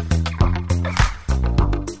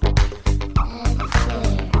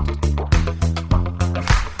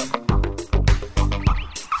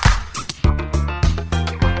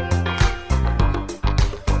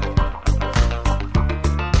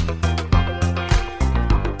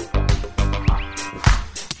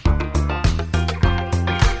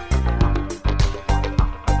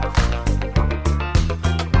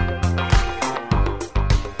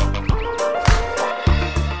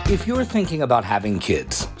 If you're thinking about having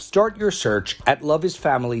kids, start your search at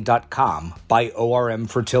loveisfamily.com by ORM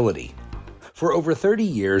Fertility. For over 30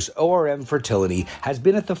 years, ORM Fertility has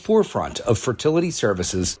been at the forefront of fertility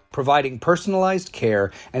services, providing personalized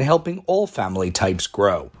care and helping all family types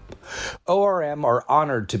grow. ORM are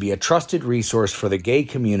honored to be a trusted resource for the gay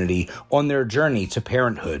community on their journey to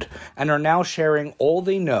parenthood, and are now sharing all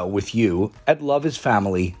they know with you at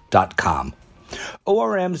loveisfamily.com.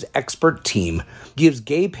 ORM's expert team gives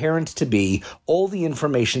gay parents-to-be all the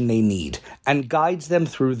information they need and guides them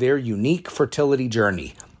through their unique fertility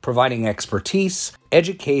journey, providing expertise,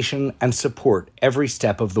 education, and support every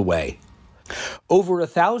step of the way. Over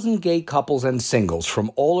 1,000 gay couples and singles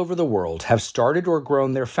from all over the world have started or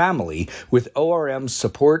grown their family with ORM's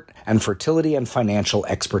support and fertility and financial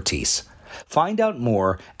expertise. Find out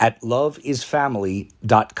more at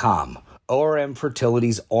loveisfamily.com. ORM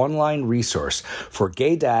Fertility's online resource for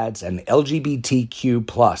gay dads and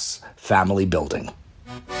LGBTQ+ family building.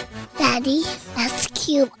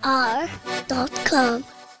 daddysqr.com.